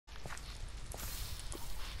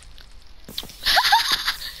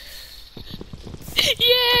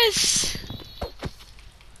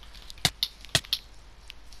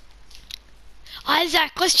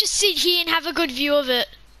Isaac, let's just sit here and have a good view of it.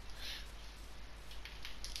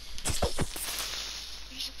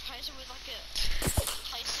 You should replace it with like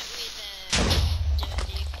replace it with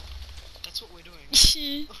dirty. That's what we're doing.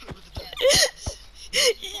 Hey.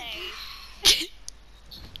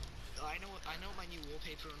 I know my new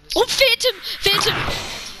wallpaper on this. Oh, Phantom! Phantom!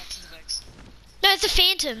 No, it's a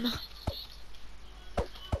Phantom.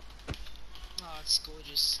 Oh, it's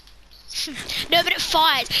gorgeous. No, but it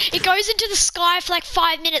fires. It goes into the sky for like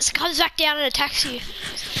 5 minutes, and comes back down and attacks you. Wait,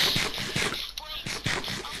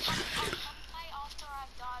 I'll come play after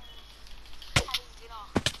I've done having dinner.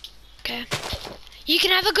 Okay. You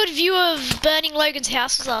can have a good view of burning Logan's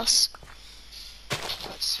house with us.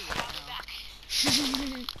 Let's see it I'll be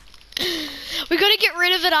now. back. We gotta get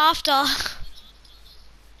rid of it after. It's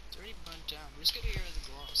already burnt down. We just gotta get rid of the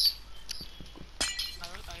glass. I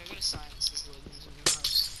got a science this Logan's in your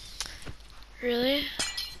house. Really?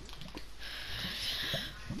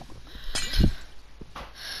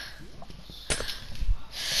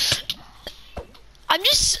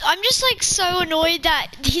 I'm just like so annoyed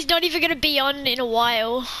that he's not even gonna be on in a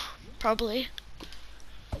while, probably.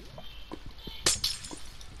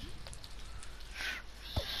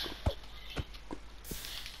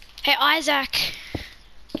 Hey Isaac.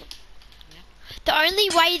 The only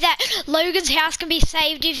way that Logan's house can be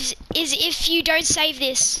saved is if you don't save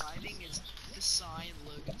this. Siding is the side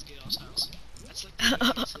Logan's girl's house. That's like the only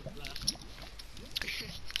piece left.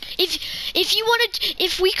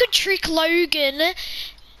 If we could trick Logan,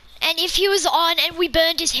 and if he was on and we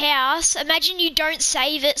burned his house, imagine you don't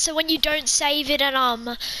save it, so when you don't save it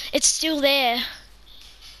and it's still there.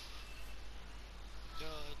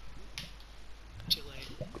 God. Too late.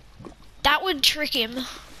 That would trick him.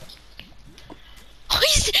 Oh,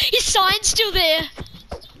 his sign's still there.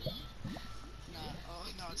 Nah, oh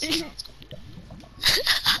no, it's gone.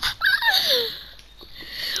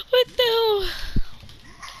 What the hell?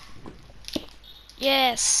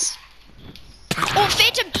 Yes. Oh,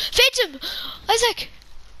 Phantom! Phantom! Isaac!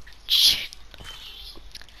 Shit.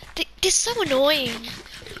 They're so annoying.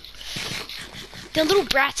 They're little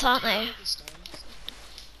brats, aren't they?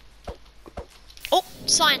 Oh,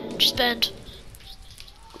 sign just burned.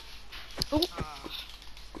 Oh,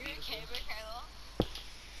 You okay, Michaela?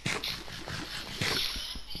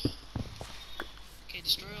 Okay,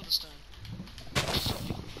 destroy all the stone.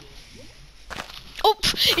 oh,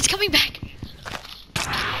 it's coming back.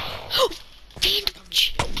 Oh, Phantom.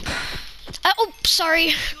 Oh,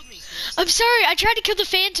 sorry. Killed me. I'm sorry. I tried to kill the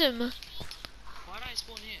Phantom. Why did I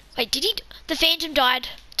spawn here? Wait, did he? The Phantom died.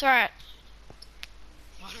 It's alright.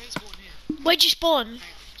 Why did I spawn here? Where'd you spawn?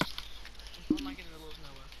 I'm like in the middle of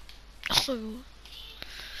nowhere. Oh.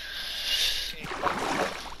 Okay.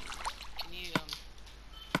 Can you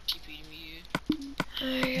TP to me?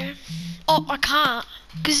 There you go. Oh, I can't.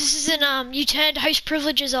 Because this isn't, you turned host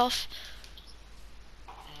privileges off.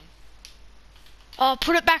 Oh,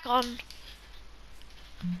 put it back on.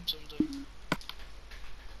 So I'm doing.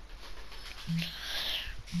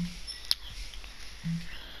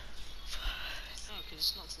 Oh, because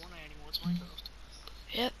it's not Fortnite anymore, it's Minecraft.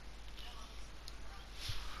 Yep.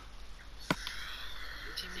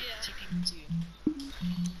 TP to you.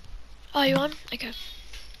 Oh, you on? Okay.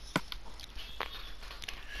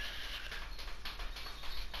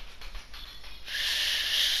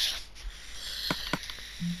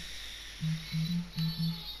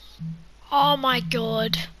 Oh my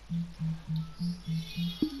god.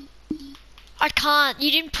 I can't. You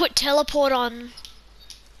didn't put teleport on.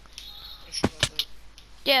 I should have that.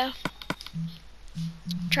 Yeah.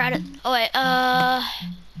 Tried it. Oh wait, nah,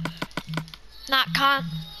 can't.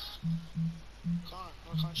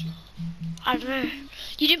 Why can't you? I don't know.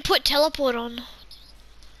 You didn't put teleport on.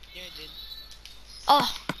 Yeah, I did.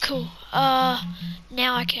 Oh, cool.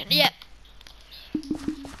 Now I can. Yep.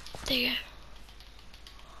 There you go.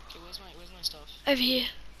 Okay, where's my stuff? Over here.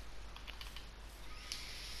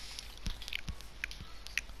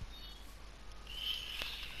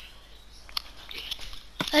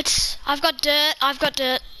 I've got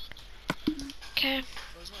dirt. Okay.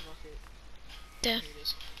 Where's my bucket? There. Here it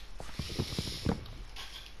is.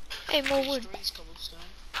 Hey, more wood. Destroy this cobblestone.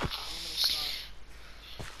 I'm gonna start.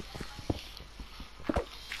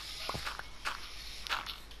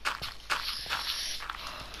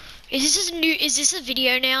 Is this a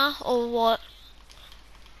video now, or what?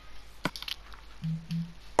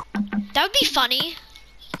 That would be funny.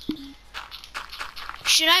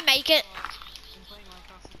 Should I make it? I'm playing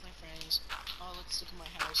Minecraft with my friends. Oh, let's look at my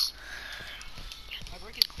house. I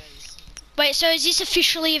broke his base. Wait, so is this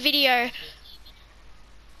officially a video?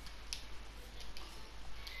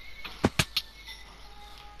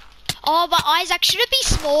 Oh, but Isaac, should it be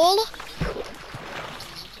small? These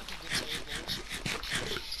look like a good tables.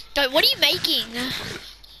 No, what are you making?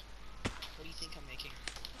 What do you think I'm making?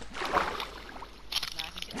 Nah, I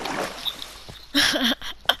think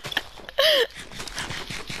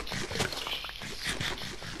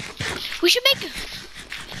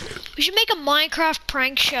We should make a Minecraft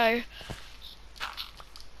prank show.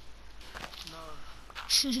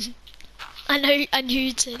 no. I knew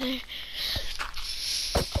you'd say no.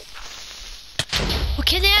 Well,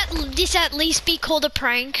 can this at least be called a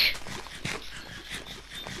prank?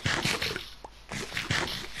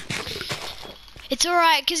 It's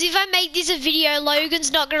alright, because if I make this a video,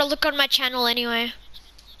 Logan's not going to look on my channel anyway.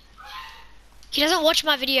 He doesn't watch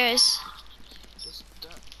my videos. Does he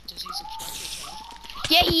subscribe to your channel?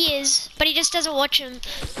 Yeah, he is, but he just doesn't watch them. Don't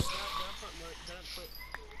put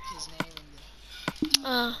his name in the...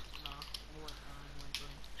 Uh, No,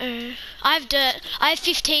 I won't. I have dirt. I have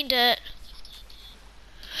 15 dirt.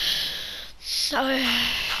 Oh. Oh, I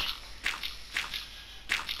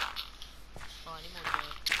need more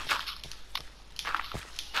dirt.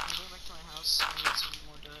 I'm going back to my house. I need some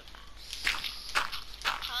more dirt.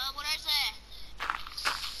 What is that?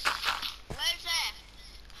 What is that?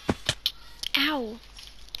 Ow.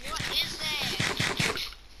 What is that?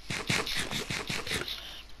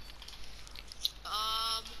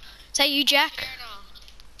 Is that you, Jack? I don't know.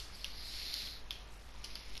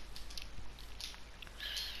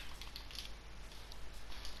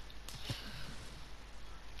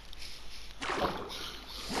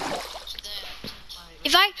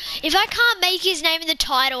 If I can't make his name in the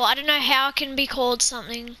title, I don't know how it can be called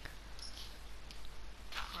something.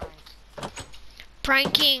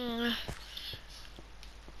 Prank. Pranking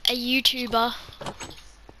a YouTuber.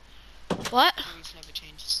 What? Grief never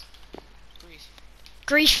changes. Grief.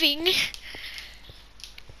 Griefing.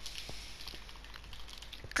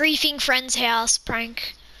 Griefing friend's house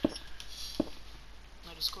prank. No,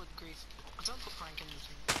 just call it grief. Don't put prank in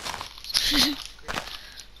the thing.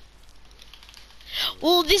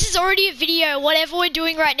 Well, this is already a video. Whatever we're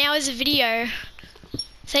doing right now is a video.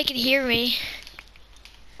 So they can hear me.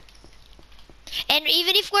 And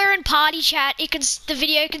even if we're in party chat, the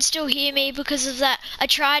video can still hear me because of that. I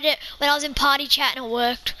tried it when I was in party chat and it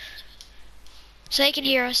worked. So they can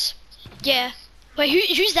hear us. Yeah. Wait,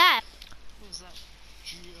 who's that? Who's that?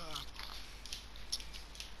 Jack.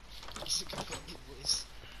 He's a good voice.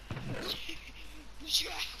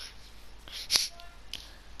 Jack.